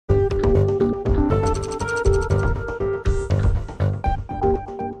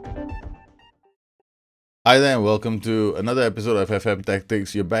Hi there, and welcome to another episode of FM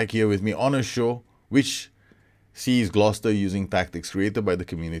Tactics. You're back here with me on a show which sees Gloucester using tactics created by the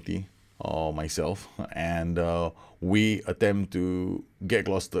community or myself, and we attempt to get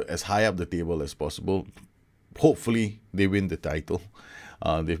Gloucester as high up the table as possible. Hopefully, they win the title.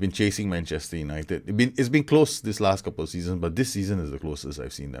 They've been chasing Manchester United. It's been close this last couple of seasons, but this season is the closest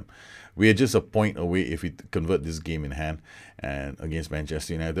I've seen them. We are just a point away if we convert this game in hand and against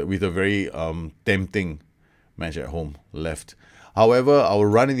Manchester United with a very tempting match at home left. However, our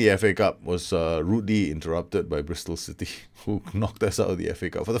run in the FA Cup was rudely interrupted by Bristol City, who knocked us out of the FA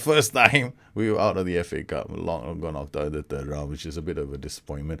Cup. For the first time, we were out of the FA Cup. Long ago knocked out of the third round, which is a bit of a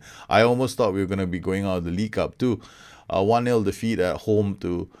disappointment. I almost thought we were going to be going out of the League Cup too. 1-0 defeat at home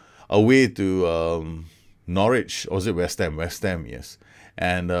away to Norwich. Or was it West Ham? West Ham, yes.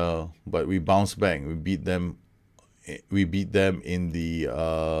 And but we bounced back. We beat them. We beat them in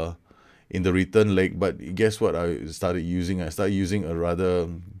the return leg. But guess what? I started using a rather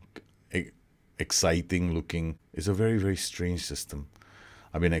exciting looking. It's a very, very strange system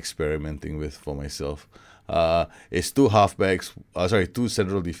I've been experimenting with for myself. It's two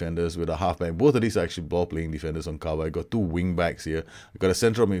central defenders with a halfback. Both of these are actually ball-playing defenders on cover. I got two wing-backs here. I've got a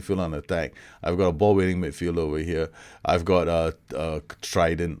central midfield on attack. I've got a ball-winning midfield over here. I've got a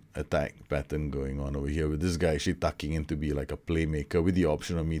trident attack pattern going on over here with this guy actually tucking in to be like a playmaker with the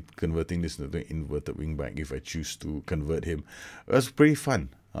option of me converting this into an inverted wing-back if I choose to convert him. It was pretty fun.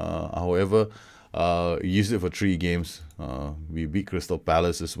 However, used it for 3 games. We beat Crystal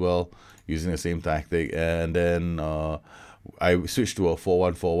Palace as well using the same tactic, and then I switched to a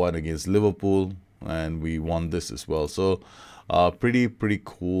 4-1-4-1 against Liverpool, and we won this as well. So pretty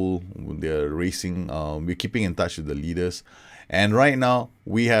cool. They're racing. We're keeping in touch with the leaders, and right now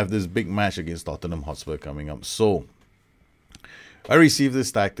we have this big match against Tottenham Hotspur coming up. So I received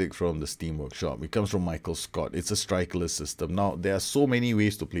this tactic from the Steam Workshop. It comes from Michael Scott. It's a strikerless system. Now, there are so many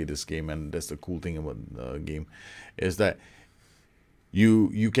ways to play this game, and that's the cool thing about the game, is that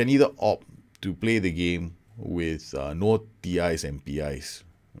you can either opt to play the game with no TIs and PIs.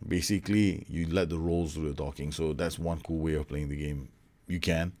 Basically, you let the roles do the talking. So that's one cool way of playing the game. You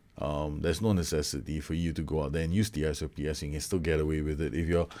can. There's no necessity for you to go out there and use TIs or PIs. You can still get away with it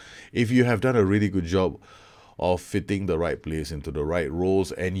if you have done a really good job of fitting the right players into the right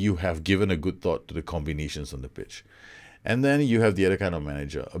roles, and you have given a good thought to the combinations on the pitch. And then you have the other kind of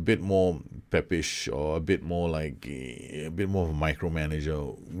manager, a bit more peppish, or a bit more of a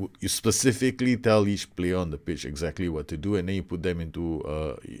micromanager. You specifically tell each player on the pitch exactly what to do, and then you put them into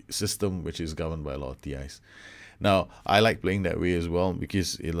a system which is governed by a lot of TIs. Now, I like playing that way as well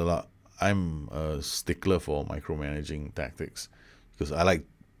because I'm a stickler for micromanaging tactics, because I like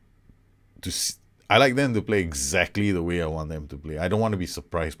them to play exactly the way I want them to play. I don't want to be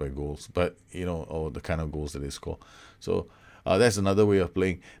surprised by goals, but or the kind of goals that they score. So that's another way of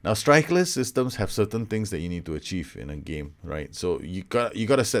playing. Now, strikerless systems have certain things that you need to achieve in a game, right? So you got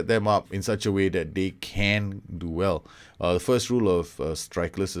to set them up in such a way that they can do well. The first rule of a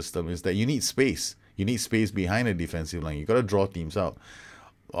strikerless system is that you need space. You need space behind a defensive line. You got to draw teams out.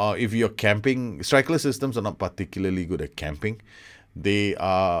 If you're camping, strikerless systems are not particularly good at camping.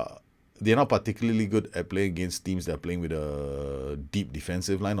 They're not particularly good at playing against teams that are playing with a deep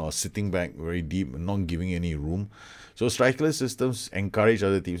defensive line or sitting back very deep and not giving any room. So strikerless systems encourage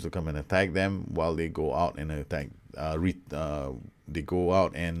other teams to come and attack them while they go out and attack. They go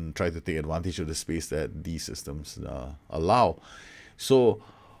out and try to take advantage of the space that these systems allow. So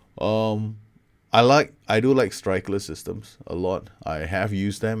I do like strikerless systems a lot. I have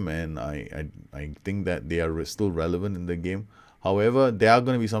used them, and I think that they are still relevant in the game. However, there are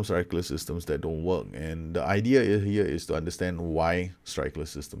going to be some strikerless systems that don't work, and the idea here is to understand why strikerless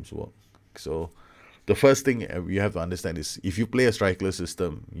systems work. So the first thing you have to understand is, if you play a strikerless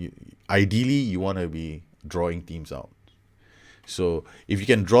system, ideally you want to be drawing teams out. So if you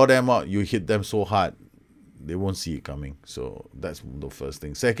can draw them out, you hit them so hard, they won't see it coming. So that's the first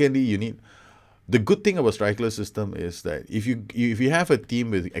thing. Secondly, the good thing about strikerless system is that if you have a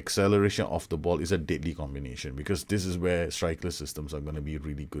team with acceleration off the ball, it's a deadly combination, because this is where strikerless systems are going to be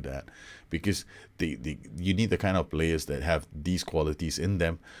really good at, because you need the kind of players that have these qualities in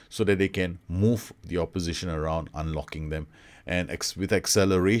them so that they can move the opposition around, unlocking them. And with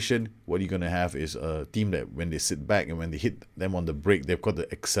acceleration, what you're going to have is a team that when they sit back and when they hit them on the break, they've got the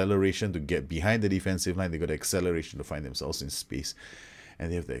acceleration to get behind the defensive line. They've got the acceleration to find themselves in space,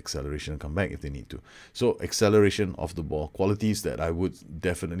 and they have the acceleration to come back if they need to. So acceleration of the ball, qualities that I would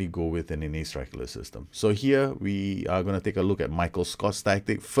definitely go with in any strikerless system. So here we are going to take a look at Michael Scott's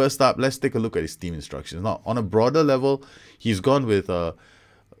tactic. First up, let's take a look at his team instructions. Now, on a broader level, he's gone with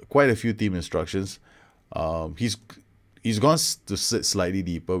quite a few team instructions. He's gone to sit slightly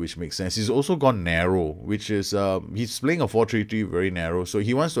deeper, which makes sense. He's also gone narrow, which is he's playing a 4-3-3, very narrow. So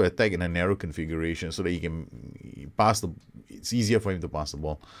he wants to attack in a narrow configuration so that he can pass the. It's easier for him to pass the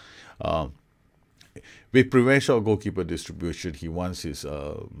ball. With preferential goalkeeper distribution, he wants his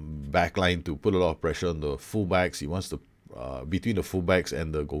backline to put a lot of pressure on the fullbacks. He wants to between the fullbacks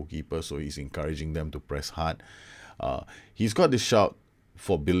and the goalkeeper, so he's encouraging them to press hard. He's got this shout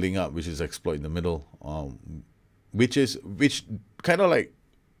for building up, which is exploit in the middle, which kind of like,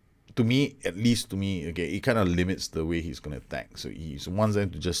 to me, at least to me, okay, it kind of limits the way he's going to attack. So he wants them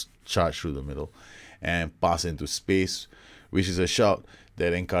to just charge through the middle and pass into space, which is a shout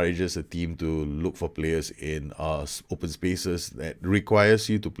that encourages a team to look for players in open spaces. That requires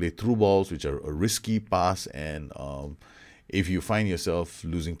you to play through balls, which are a risky pass. And if you find yourself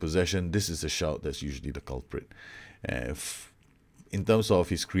losing possession, this is a shout that's usually the culprit. In terms of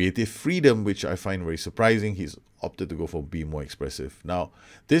his creative freedom, which I find very surprising, he's opted to go for being more expressive. Now,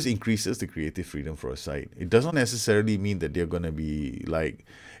 this increases the creative freedom for a side. It doesn't necessarily mean that they're going to be like,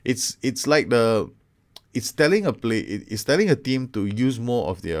 it's telling a team to use more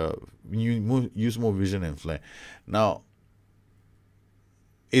of their, use more vision and flair. Now,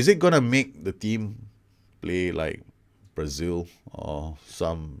 is it going to make the team play like Brazil or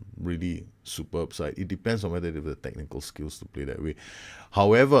some really superb side? It depends on whether they have the technical skills to play that way.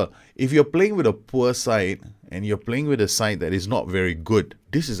 However, if you're playing with a poor side and you're playing with a side that is not very good,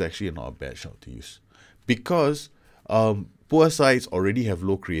 this is actually not a bad shot to use, because poor sides already have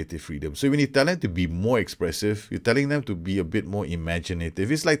low creative freedom. So when you tell them to be more expressive, you're telling them to be a bit more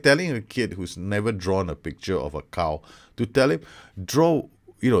imaginative. It's like telling a kid who's never drawn a picture of a cow to tell him, tell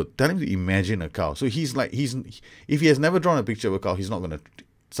him to imagine a cow. So if he has never drawn a picture of a cow, he's not going to,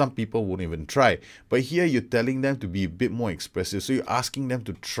 some people won't even try. But here you're telling them to be a bit more expressive. So you're asking them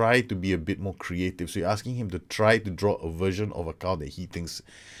to try to be a bit more creative. So you're asking him to try to draw a version of a cow that he thinks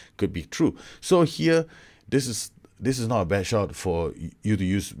could be true. So here, this is not a bad shot for you to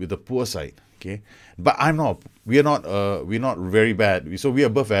use with the poor side. Okay, but we're not very bad. So we're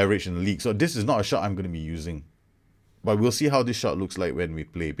above average in the league. So this is not a shot I'm going to be using. But we'll see how this shot looks like when we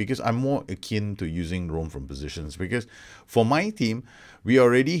play, because I'm more akin to using roam from positions, because for my team, we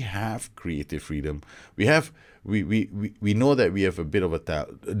already have creative freedom. We know that we have a bit of a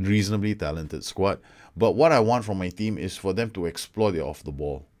reasonably talented squad, but what I want from my team is for them to explore their off the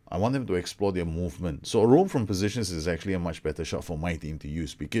ball. I want them to explore their movement. So a roam from positions is actually a much better shot for my team to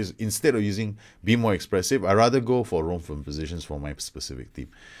use, because instead of using be more expressive, I rather go for roam from positions for my specific team.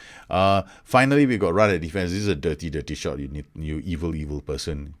 Finally, we got run at defense. This is a dirty shot. You evil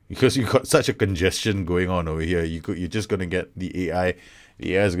person, because you got such a congestion going on over here. You're just gonna get the AI.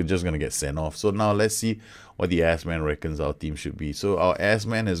 The AI is just gonna get sent off. So now let's see what the ass man reckons our team should be. So our ass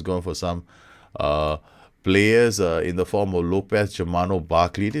man has gone for some players in the form of Lopez, Germano,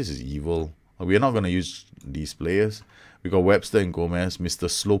 Barkley. This is evil. We're not going to use these players. We got Webster and Gomez, Mr.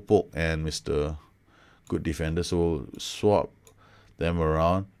 Slowpoke and Mr. Good Defender. So we'll swap them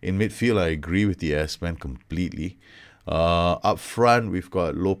around. In midfield, I agree with the S-Man completely. Up front, we've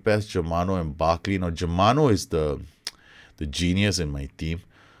got Lopez, Germano, and Barkley. Now, Germano is the genius in my team,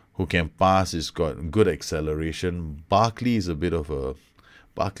 who can pass. He's got good acceleration. Barkley is a bit old.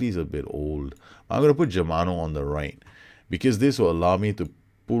 I'm going to put Germano on the right, because this will allow me to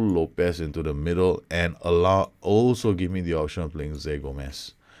pull Lopez into the middle and also give me the option of playing Zé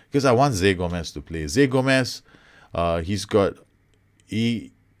Gomez, because I want Zé Gomez to play. Zé Gomez,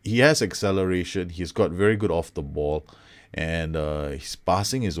 he has acceleration. He's got very good off the ball, and his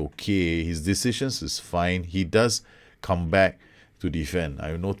passing is okay. His decisions is fine. He does come back to defend.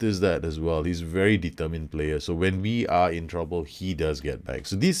 I've noticed that as well. He's a very determined player. So when we are in trouble, he does get back.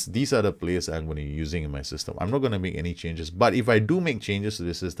 So these are the players I'm going to be using in my system. I'm not going to make any changes. But if I do make changes to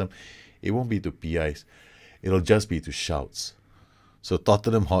the system, it won't be to PIs. It'll just be to shouts. So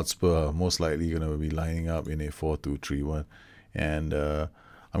Tottenham Hotspur are most likely going to be lining up in a 4-2-3-1. And I'm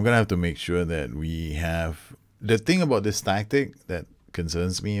going to have to make sure that we have... The thing about this tactic that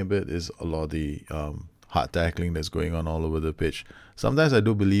concerns me a bit is a lot of the... hard tackling that's going on all over the pitch. Sometimes I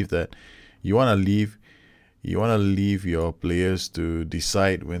do believe that you want to leave your players to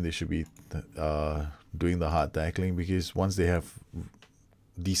decide when they should be doing the hard tackling, because once they have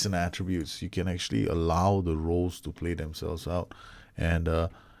decent attributes, you can actually allow the roles to play themselves out. And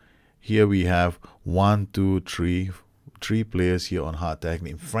here we have 3 players here on hard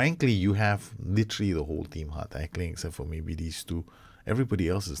tackling. Frankly, you have literally the whole team hard tackling, except for maybe these 2. Everybody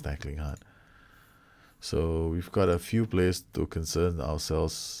else is tackling hard. So we've got a few players to concern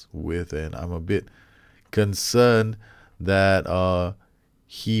ourselves with, and I'm a bit concerned that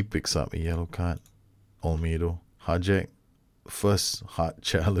he picks up a yellow card. Olmedo. Hajek, first hard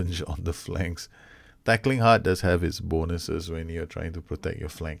challenge on the flanks. Tackling hard does have its bonuses when you're trying to protect your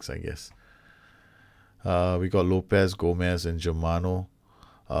flanks, I guess. We got Lopez, Gomez, and Germano.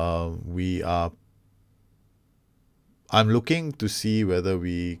 I'm looking to see whether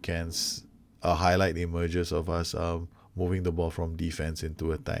we can highlight images of us moving the ball from defense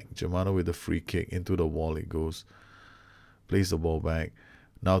into attack. Germano with the free kick, into the wall it goes. Plays the ball back.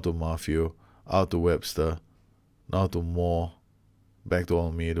 Now to Mafio. Out to Webster. Now to Moore. Back to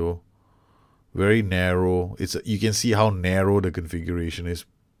Olmedo. Very narrow. You can see how narrow the configuration is.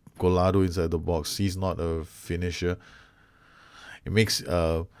 Collado inside the box. He's not a finisher. It makes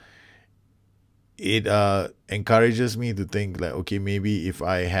it encourages me to think like, okay, maybe if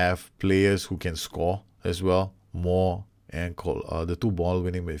I have players who can score as well, Moore and the two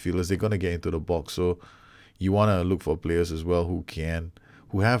ball-winning midfielders, they're gonna get into the box. So you wanna look for players as well who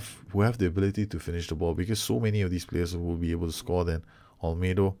have the ability to finish the ball, because so many of these players will be able to score. Then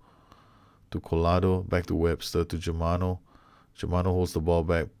Olmedo to Collado, back to Webster to Germano. Germano holds the ball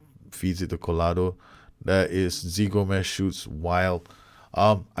back, feeds it to Collado. That is Z Gomez shoots wild.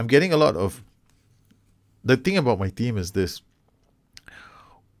 I'm getting a lot of... The thing about my team is this.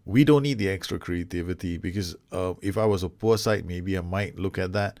 We don't need the extra creativity, because if I was a poor side, maybe I might look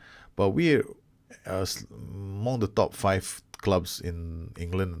at that. But we're among the top 5 clubs in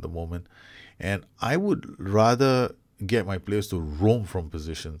England at the moment. And I would rather get my players to roam from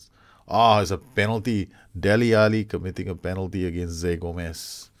positions. It's a penalty. Dele Alli committing a penalty against Zé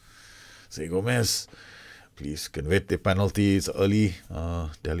Gomez. Zé Gomez, please convert the penalty. It's early.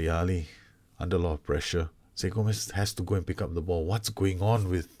 Dele Alli under a lot of pressure. Zé Gomez has to go and pick up the ball. What's going on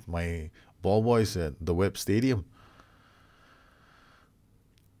with my ball boys at the Webb Stadium?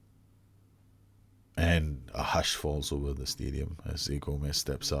 And a hush falls over the stadium as Zé Gomez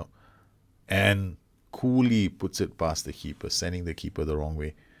steps up and coolly puts it past the keeper, sending the keeper the wrong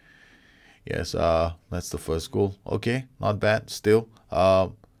way. Yes, that's the first goal. Okay, not bad. Still,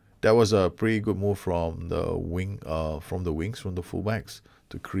 that was a pretty good move from the wings, from the fullbacks,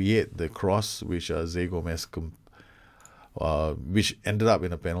 to create the cross, which Zé Gomez which ended up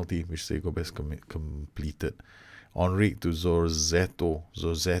in a penalty, which Zé Gomez completed. Enrique to Zozetto.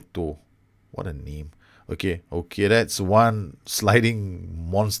 What a name. Okay, that's one sliding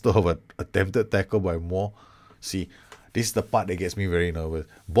monster of an attempted tackle by Moore. See, this is the part that gets me very nervous.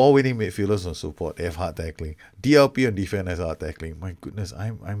 Ball-winning midfielders on support have hard tackling. DLP on defense has hard tackling. My goodness,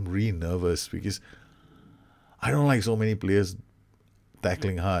 I'm really nervous, because I don't like so many players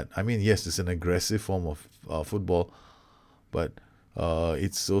tackling hard. I mean, yes, it's an aggressive form of football, but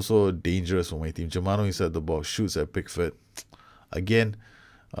it's also dangerous for my team. Germano inside the box, shoots at Pickford. Again,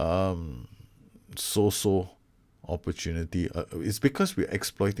 so opportunity. It's because we're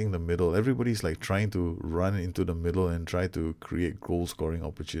exploiting the middle. Everybody's like trying to run into the middle and try to create goal scoring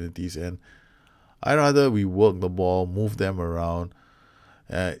opportunities, and I rather we work the ball, move them around.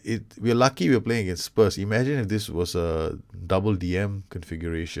 We're lucky we're playing against Spurs. Imagine if this was a double DM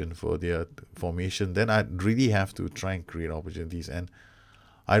configuration for their formation, then I'd really have to try and create opportunities, and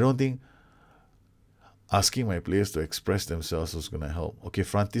I don't think asking my players to express themselves was going to help. Okay,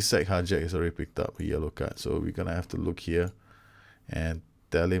 František Hajek has already picked up a yellow card, so we're going to have to look here and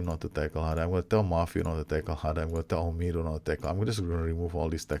tell him not to tackle hard. I'm going to tell Mafio not to tackle hard. I'm going to tell Olmedo not to tackle. I'm just going to remove all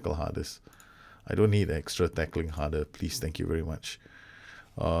these tackle harders. I don't need extra tackling harder. Please, thank you very much.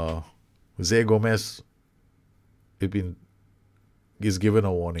 Zé Gomez is given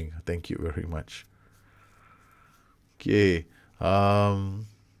a warning. Thank you very much. Okay.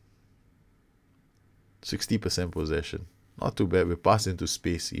 60% possession. Not too bad. We pass into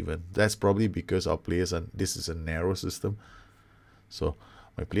space even. That's probably because our players this is a narrow system. So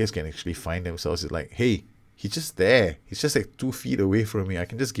my players can actually find themselves. It's like, hey, he's just there. He's just like 2 feet away from me. I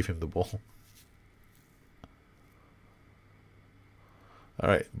can just give him the ball.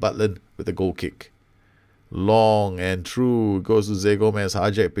 Alright, Butland with the goal kick. Long and true. Goes to Zé Gomez.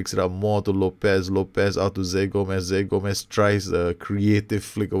 Hajek picks it up more to Lopez. Lopez out to Zé Gomez. Zé Gomez tries a creative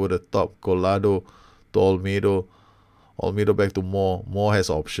flick over the top. Collado to Olmedo. Olmedo back to Moore. Moore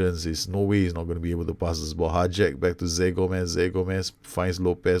has options. There's no way he's not going to be able to pass this ball. Hajek back to Zé Gomez. Zé Gomez finds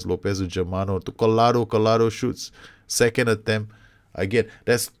Lopez. Lopez to Germano. To Collado. Collado shoots. Second attempt. Again,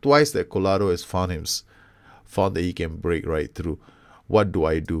 that's twice that Collado has found that he can break right through. What do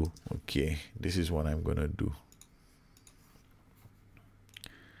I do? Okay, this is what I'm going to do.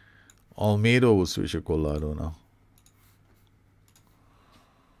 Olmedo will switch to Collado now.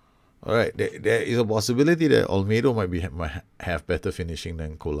 Alright, there is a possibility that Olmedo might have better finishing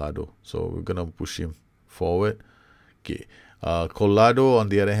than Collado. So we're going to push him forward. Okay, Collado on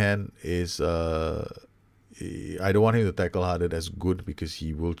the other hand is I don't want him to tackle harder. That's good because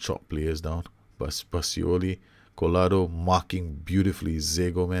he will chop players down. Pasioli, Colado marking beautifully.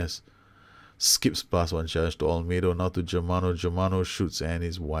 Zé Gomez skips past one charge to Olmedo. Now to Germano. Germano shoots and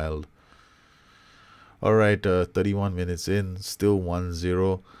is wild. Alright, 31 minutes in. Still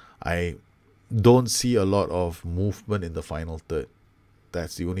 1-0. I don't see a lot of movement in the final third.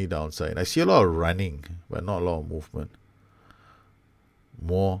 That's the only downside. I see a lot of running, but not a lot of movement.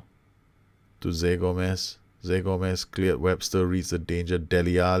 More to Zé Gomez. Zé Gomez cleared. Webster reads the danger.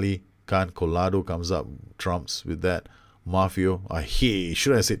 Dele Alli can't. Colado comes up, trumps with that. Mafio.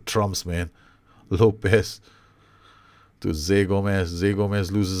 Should I say trumps, man? Lopez to Zé Gomez. Zé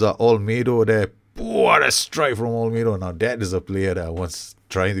Gomez loses out. Olmedo there. What a strike from Olmedo. Now that is a player that I was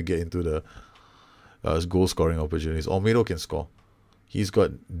trying to get into the goal scoring opportunities. Olmedo can score. He's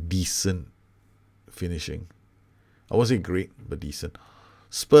got decent finishing. I won't say great, but decent.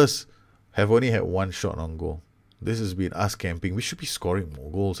 Spurs have only had one shot on goal. This has been us camping. We should be scoring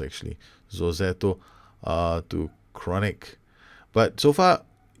more goals, actually. Zozetto to Chronic. But so far,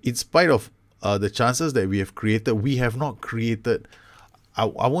 in spite of the chances that we have created, we have not created... I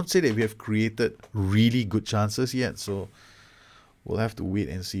won't say that we have created really good chances yet. So we'll have to wait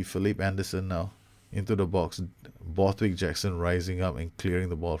and see. Philippe Anderson now into the box. Borthwick Jackson rising up and clearing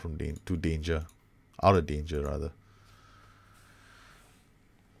the ball from danger. Out of danger, rather.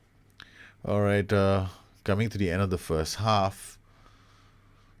 Alright, coming to the end of the first half.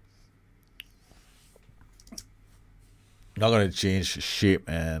 Not going to change shape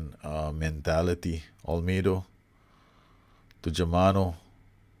and mentality. Olmedo to Germano.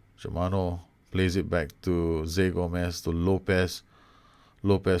 Germano plays it back to Zé Gomez, to Lopez.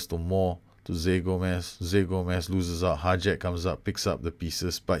 Lopez to Moore, to Zé Gomez. Zé Gomez loses out. Hajek comes up, picks up the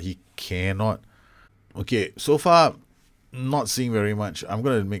pieces, but he cannot. Okay, so far, not seeing very much. I'm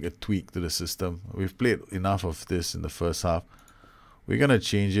going to make a tweak to the system. We've played enough of this in the first half. We're going to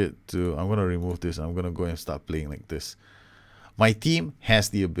change it to... I'm going to remove this. I'm going to go and start playing like this. My team has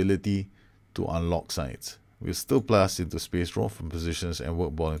the ability to unlock sides. We'll still pass into space, roll from positions, and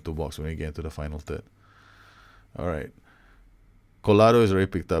work ball into box when we get into the final third. Alright. Colado has already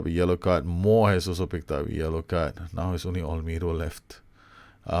picked up a yellow card. Moore has also picked up a yellow card. Now it's only Olmedo left.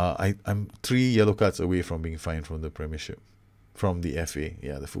 I'm 3 yellow cards away from being fined from the Premiership. From the FA,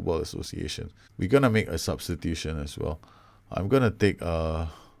 yeah, the Football Association. We're going to make a substitution as well. I'm going to take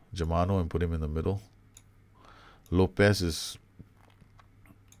Germano and put him in the middle. Lopez is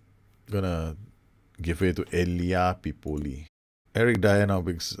going to give way to Elia Pipoli. Eric Dyer now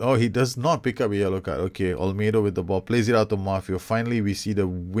picks... Oh, he does not pick up a yellow card. Okay, Olmedo with the ball. Plays it out to Mafio. Finally, we see the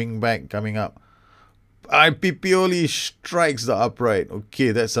wing back coming up. Pipioli strikes the upright.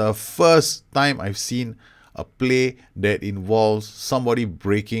 Okay, that's the first time I've seen a play that involves somebody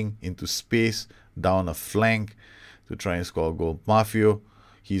breaking into space down a flank to try and score a goal. Mafio,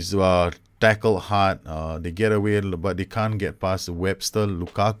 he's tackled hard. They get away, but they can't get past Webster,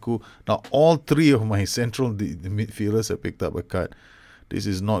 Lukaku. Now, all 3 of my central midfielders have picked up a card. This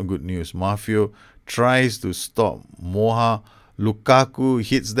is not good news. Mafio tries to stop Moha. Lukaku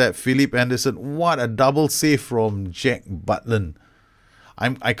hits that. Philippe Anderson. What a double save from Jack Butland.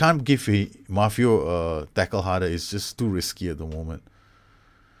 I can't give Mafio tackle harder. It's just too risky at the moment.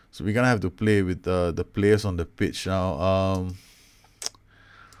 So we're going to have to play with the players on the pitch now.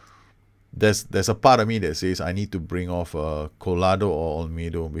 There's a part of me that says I need to bring off Colado or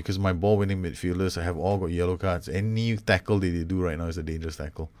Olmedo because my ball-winning midfielders have all got yellow cards. Any tackle that they do right now is a dangerous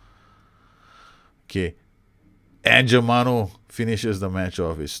tackle. Okay. And Germano finishes the match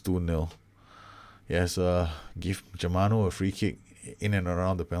off. It's 2-0. Yes, give Germano a free kick in and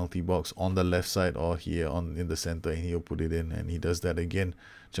around the penalty box on the left side or here in the center, and he'll put it in, and he does that again.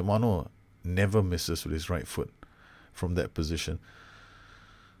 Germano never misses with his right foot from that position.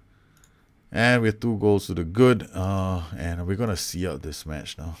 And with 2 goals to the good, and we're going to see out this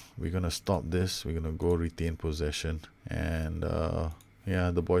match now. We're going to stop this. We're going to go retain possession, and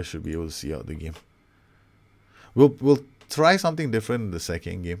yeah, the boys should be able to see out the game. We'll try something different in the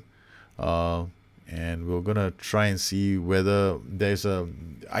second game. And we're going to try and see whether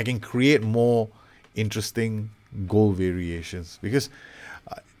I can create more interesting goal variations, because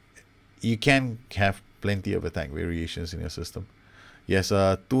you can have plenty of attack variations in your system. Yes,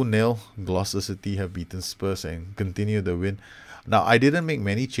 2-0. Gloucester City have beaten Spurs and continue the win. Now, I didn't make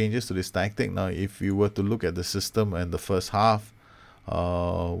many changes to this tactic. Now, if you were to look at the system and the first half,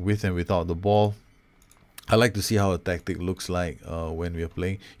 with and without the ball, I like to see how a tactic looks like when we are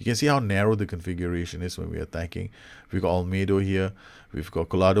playing. You can see how narrow the configuration is when we're attacking. We've got Olmedo here, we've got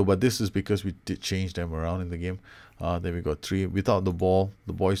Colado, but this is because we did change them around in the game. Then we got 3. Without the ball,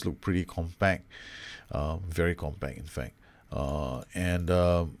 the boys look pretty compact, very compact in fact.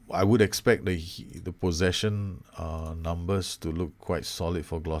 I would expect the possession numbers to look quite solid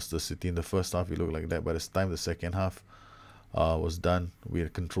for Gloucester City. In the first half, it looked like that. By the time the second half was done, we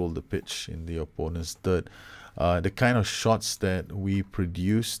had controlled the pitch in the opponent's third. The kind of shots that we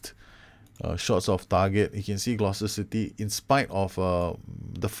produced, shots off target, you can see Gloucester City, in spite of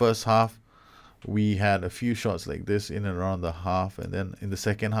the first half, we had a few shots like this in and around the half, and then in the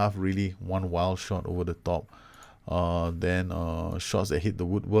second half, really one wild shot over the top. Then shots that hit the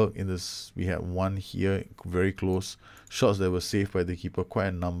woodwork. In this, we had one here very close. Shots that were saved by the keeper, quite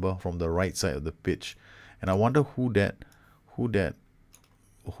a number from the right side of the pitch. And I wonder who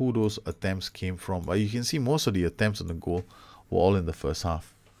those attempts came from. But you can see most of the attempts on the goal were all in the first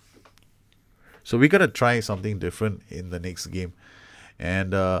half. So we gotta try something different in the next game.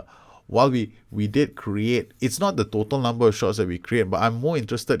 And while we did create, it's not the total number of shots that we create, but I'm more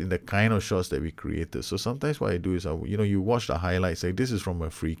interested in the kind of shots that we created. So sometimes what I do is, you watch the highlights, like this is from a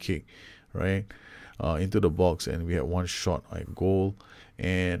free kick, right, into the box, and we had one shot at goal.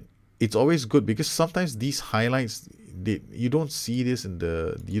 And it's always good because sometimes these highlights, you don't see this in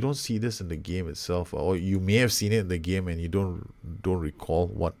the game itself, or you may have seen it in the game and you don't recall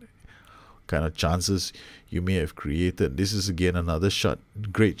what kind of chances you may have created. This is again another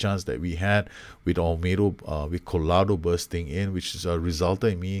great chance that we had with Olmedo, with Colado bursting in, which is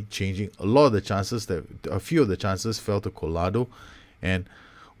resulted in me changing a lot of the chances. A few of the chances fell to Colado, and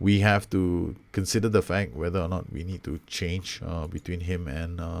we have to consider the fact whether or not we need to change between him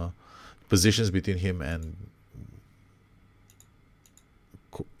and positions between him and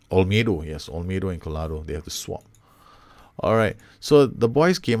Olmedo. Yes, Olmedo and Colado, they have to swap. All right, so the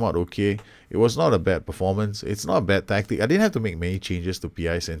boys came out okay. It was not a bad performance. It's not a bad tactic. I didn't have to make many changes to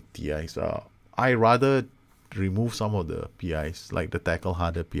PIs and TIs. I rather remove some of the PIs, like the tackle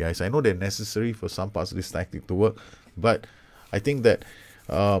harder PIs. I know they're necessary for some parts of this tactic to work, but I think that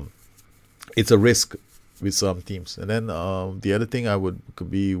it's a risk with some teams. And then the other thing I could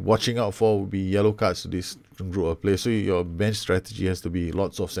be watching out for would be yellow cards to this group of players. So your bench strategy has to be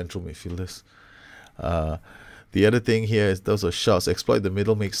lots of central midfielders. The other thing here is those are shots. Exploit the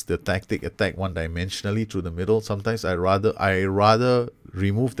middle makes the tactic attack one-dimensionally through the middle. Sometimes I rather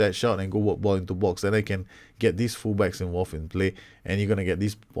remove that shot and go work ball into box. Then I can get these fullbacks involved in play, and you're gonna get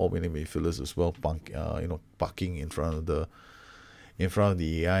these ball-winning midfielders as well, parking in front of the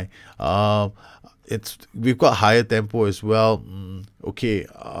AI. We've got higher tempo as well. Okay,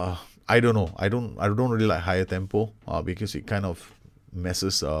 I don't know. I don't really like higher tempo because it kind of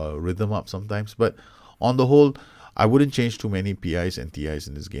messes rhythm up sometimes. But on the whole, I wouldn't change too many PIs and TIs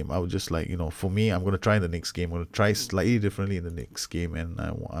in this game. I would just for me, I'm going to try in the next game. I'm going to try slightly differently in the next game, and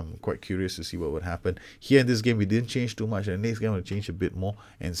I'm quite curious to see what would happen. Here in this game, we didn't change too much, and the next game I'm going to change a bit more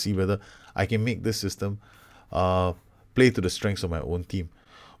and see whether I can make this system play to the strengths of my own team.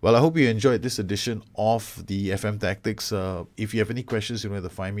 Well, I hope you enjoyed this edition of the FM Tactics. If you have any questions, you know where to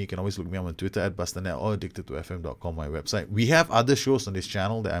find me. You can always look me up on Twitter at Bustthenet or addicted2fm.com, my website. We have other shows on this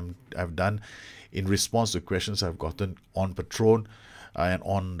channel that I've done in response to questions I've gotten on Patreon and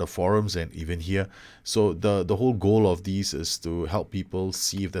on the forums and even here. So the whole goal of these is to help people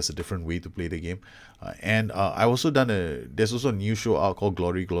see if there's a different way to play the game. I also there's also a new show out called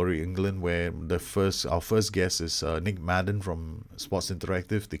Glory England, where our first guest is Nick Madden from Sports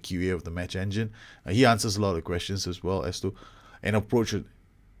Interactive, the QA of the Match Engine. He answers a lot of questions as well as to an approach,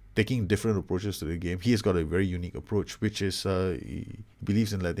 taking different approaches to the game. He has got a very unique approach, which is he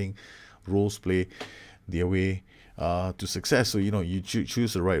believes in letting roles play their way to success. So you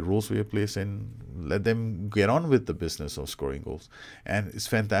choose the right roles for your players and let them get on with the business of scoring goals, and it's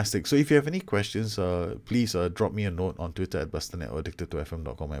fantastic. So if you have any questions, please drop me a note on Twitter at Bustthenet or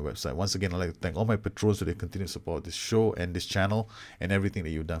addicted2fm.com, my website. Once again, I'd like to thank all my patrons for their continued support of this show and this channel and everything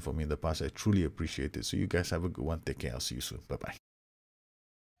that you've done for me in the past. I truly appreciate it. So you guys have a good one. Take care. I'll see you soon. Bye bye.